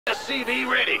SCV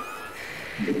ready.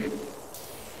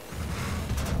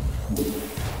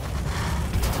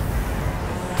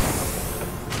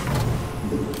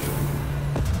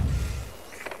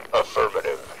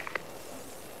 Affirmative.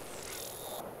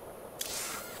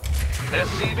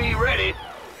 SCV ready.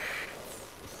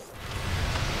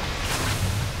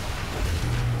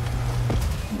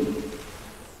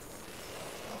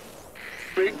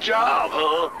 Big job,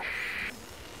 huh?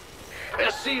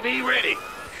 SCV ready.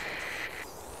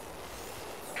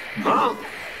 Huh?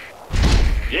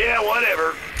 Yeah,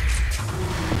 whatever.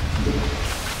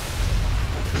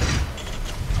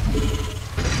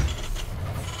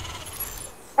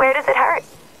 Where does it hurt?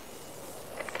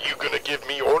 You gonna give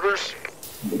me orders?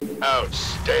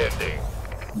 Outstanding.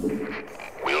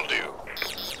 Will do.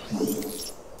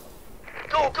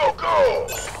 Go, go, go!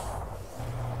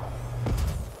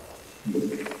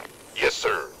 Yes,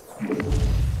 sir.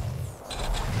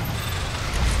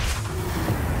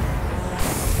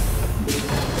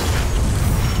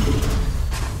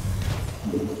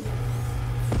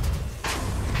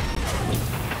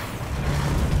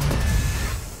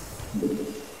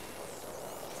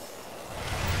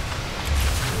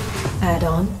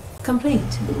 Add-on complete.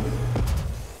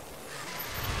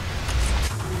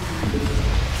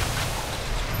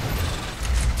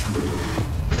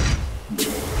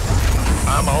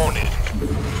 I'm on it.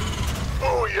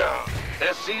 Oh yeah.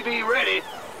 SCV ready.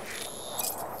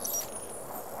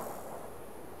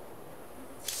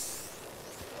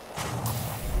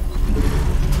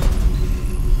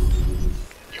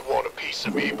 You want a piece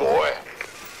of me, boy?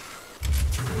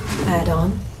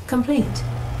 Add-on complete.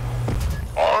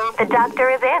 Armed? The doctor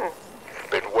is in.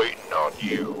 Been waiting on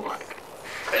you.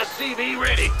 SCV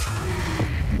ready.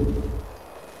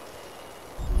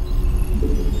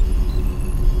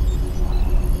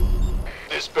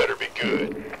 This better be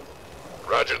good.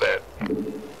 Roger that.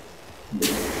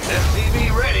 SCV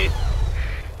ready.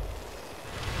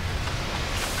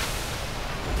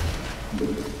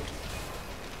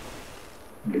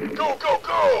 Go, go,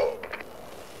 go!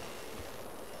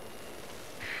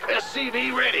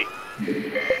 SCV ready.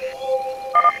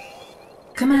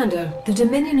 Commander, the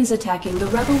Dominion is attacking the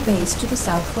rebel base to the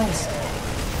southwest.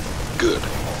 Good.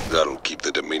 That'll keep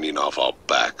the Dominion off our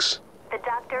backs. The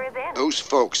doctor is in. Those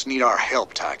folks need our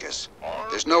help, Tychus.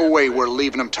 There's no way we're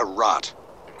leaving them to rot.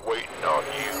 Waiting on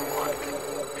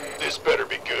you. This better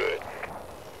be good.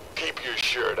 Keep your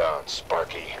shirt on,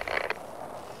 Sparky.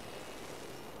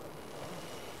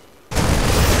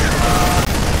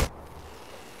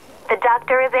 The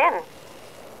doctor is in.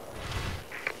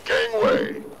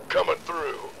 Gangway, coming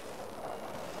through.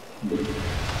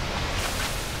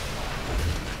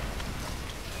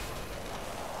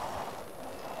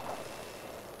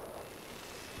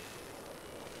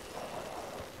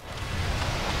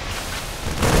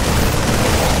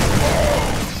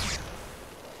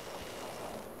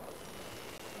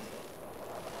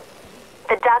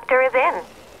 The doctor is in.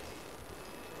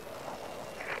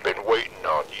 Been waiting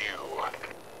on you.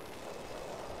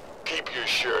 Keep your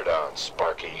shirt on,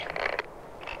 Sparky.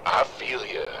 I feel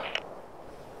ya.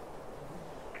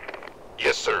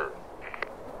 Yes, sir.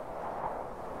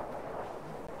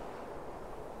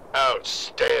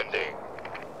 Outstanding.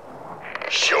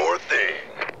 Sure thing.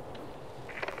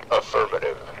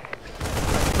 Affirmative.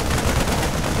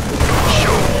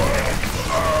 Sure.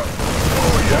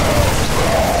 Oh, yeah.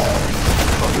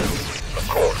 Of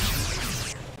course.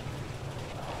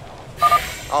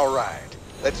 All right,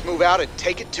 let's move out and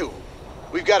take it to them.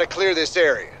 We've got to clear this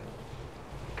area.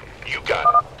 You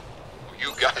got it.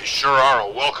 You guys sure are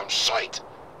a welcome sight.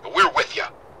 We're with you.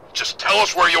 Just tell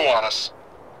us where you want us.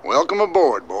 Welcome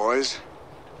aboard, boys.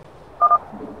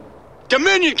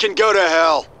 Dominion can go to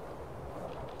hell!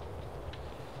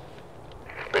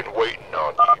 Been waiting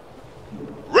on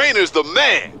you. Rayner's the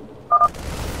man!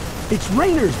 It's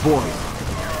Rayner's boys.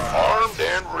 Armed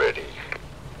and ready.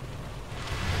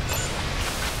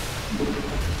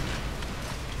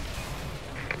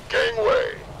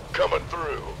 Gangway, coming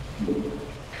through.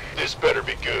 This better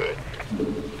be good.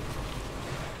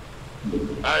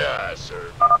 Aye, aye,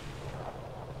 sir.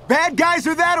 Bad guys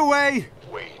are that away.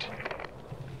 Wait.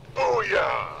 Oh,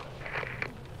 yeah.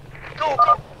 Go,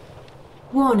 go.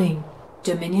 Warning.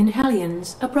 Dominion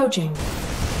Hellions approaching.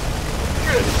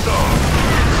 Get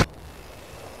some.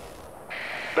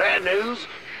 Bad news?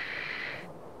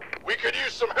 We could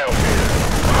use some help here.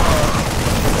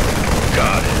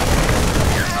 Got it.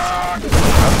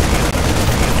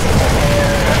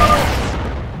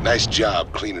 Nice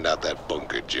job cleaning out that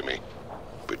bunker, Jimmy.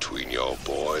 Between your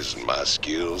boys and my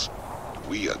skills,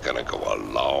 we are gonna go a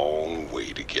long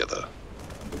way together.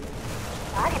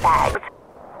 Body bags.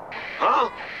 Huh?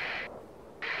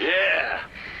 Yeah.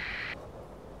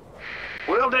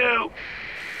 Will do.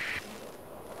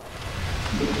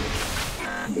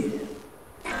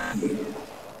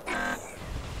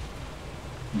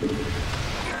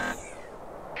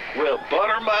 Well,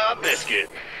 butter my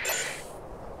biscuit.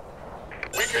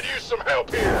 We could use some help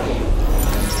here.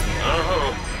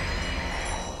 Uh-huh.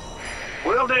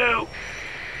 Will do.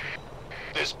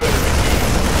 This better be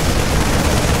good.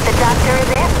 The doctor is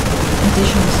in.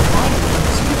 Additional supply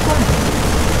depots required.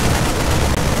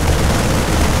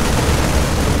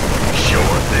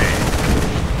 Sure thing.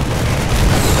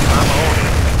 I'm on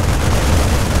it.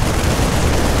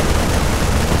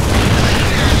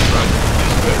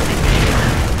 This better be good.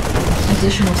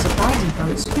 Additional supply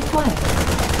depots required.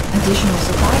 Additional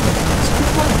supply depots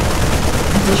required.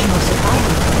 Additional supply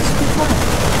depots required.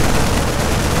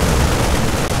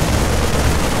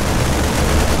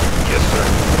 Yes, sir.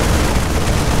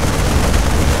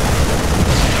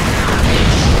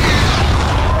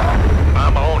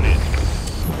 I'm on it.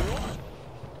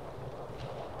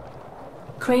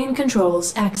 Crane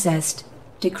controls accessed.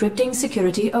 Decrypting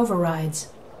security overrides.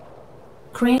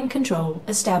 Crane control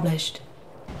established.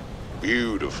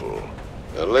 Beautiful.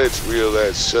 Now let's reel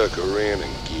that sucker in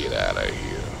and get out of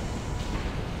here.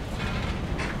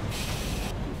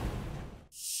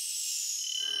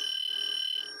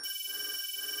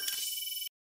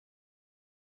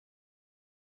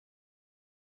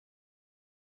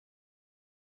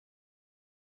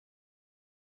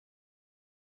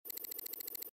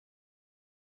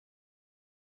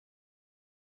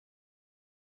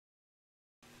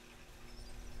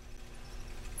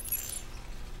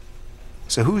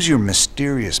 So who's your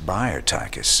mysterious buyer,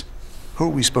 Tychus? Who are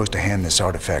we supposed to hand this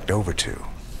artifact over to?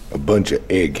 A bunch of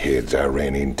eggheads I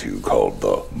ran into called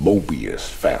the Mobius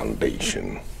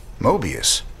Foundation.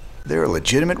 Mobius? They're a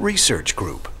legitimate research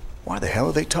group. Why the hell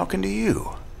are they talking to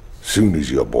you? Soon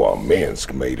as your boy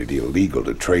Minsk made it illegal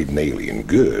to trade in alien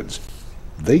goods,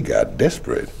 they got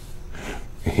desperate.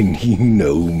 And you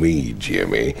know me,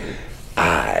 Jimmy.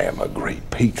 I am a great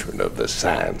patron of the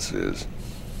sciences.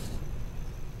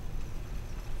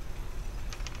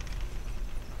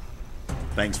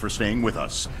 Thanks for staying with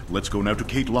us. Let's go now to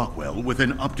Kate Lockwell with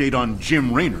an update on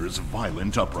Jim Raynor's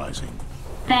violent uprising.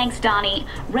 Thanks, Donnie.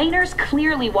 Raynor's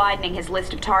clearly widening his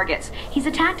list of targets. He's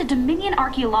attacked a Dominion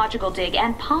archaeological dig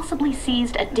and possibly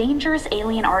seized a dangerous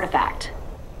alien artifact.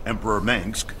 Emperor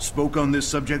Mangsk spoke on this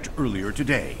subject earlier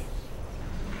today.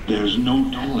 There's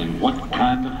no telling what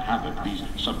kind of havoc these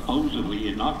supposedly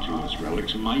innocuous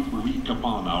relics might wreak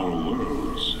upon our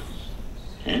worlds.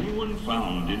 Anyone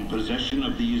found in possession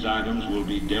of these items will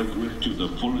be dealt with to the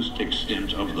fullest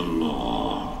extent of the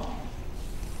law.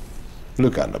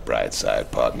 Look on the bright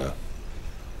side, partner.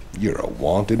 You're a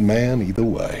wanted man either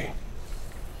way.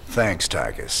 Thanks,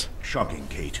 Tychus. Shocking,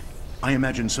 Kate. I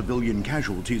imagine civilian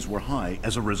casualties were high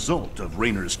as a result of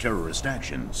Raynor's terrorist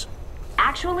actions.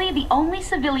 Actually, the only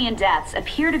civilian deaths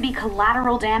appear to be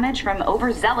collateral damage from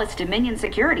overzealous Dominion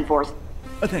security force.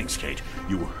 Thanks, Kate.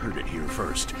 You heard it here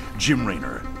first. Jim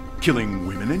Raynor, killing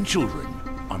women and children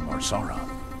on Marsara.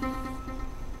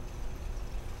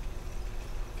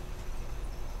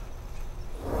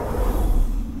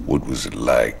 What was it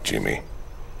like, Jimmy?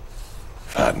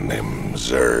 Fighting them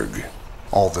Zerg?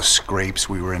 All the scrapes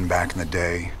we were in back in the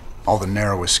day, all the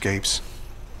narrow escapes,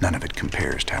 none of it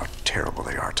compares to how terrible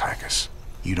they are, Tychus.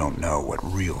 You don't know what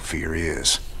real fear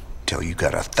is till you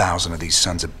got 1,000 of these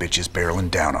sons of bitches barreling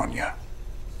down on you.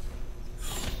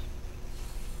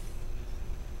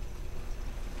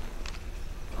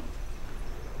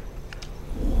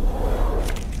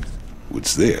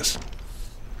 What's this?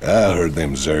 I heard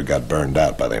them Zerg got burned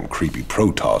out by them creepy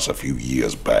Protoss a few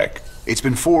years back. It's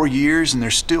been 4 years and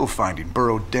they're still finding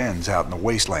burrowed dens out in the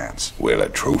wastelands. Well, a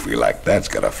trophy like that's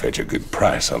gotta fetch a good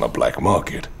price on the black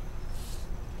market.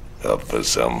 Up for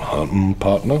some hunting,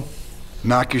 partner?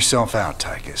 Knock yourself out,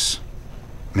 Tychus.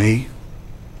 Me?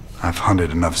 I've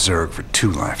hunted enough Zerg for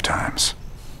 2 lifetimes.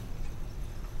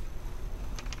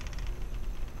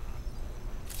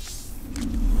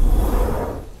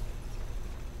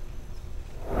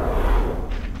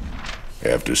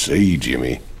 Have to say,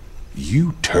 Jimmy,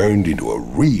 you turned into a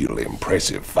real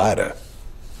impressive fighter.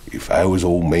 If I was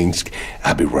old Minsk,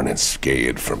 I'd be running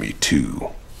scared from you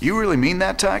too. You really mean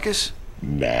that, Tychus?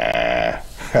 Nah,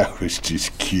 I was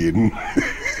just kidding.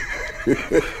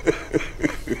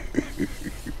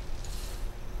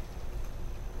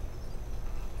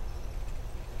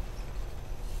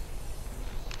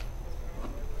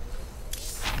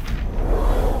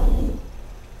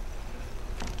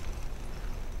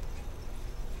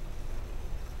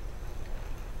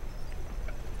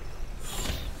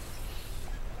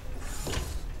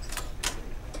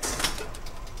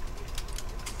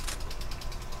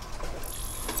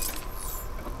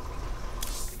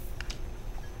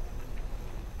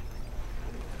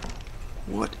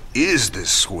 What is this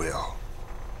swill?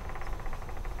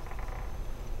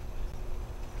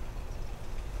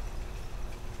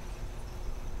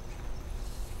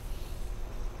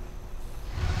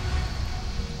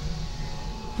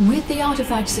 With the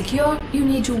artifact secure, you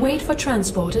need to wait for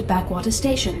transport at Backwater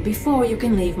Station before you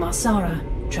can leave Marsara.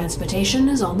 Transportation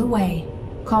is on the way.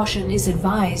 Caution is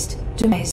advised to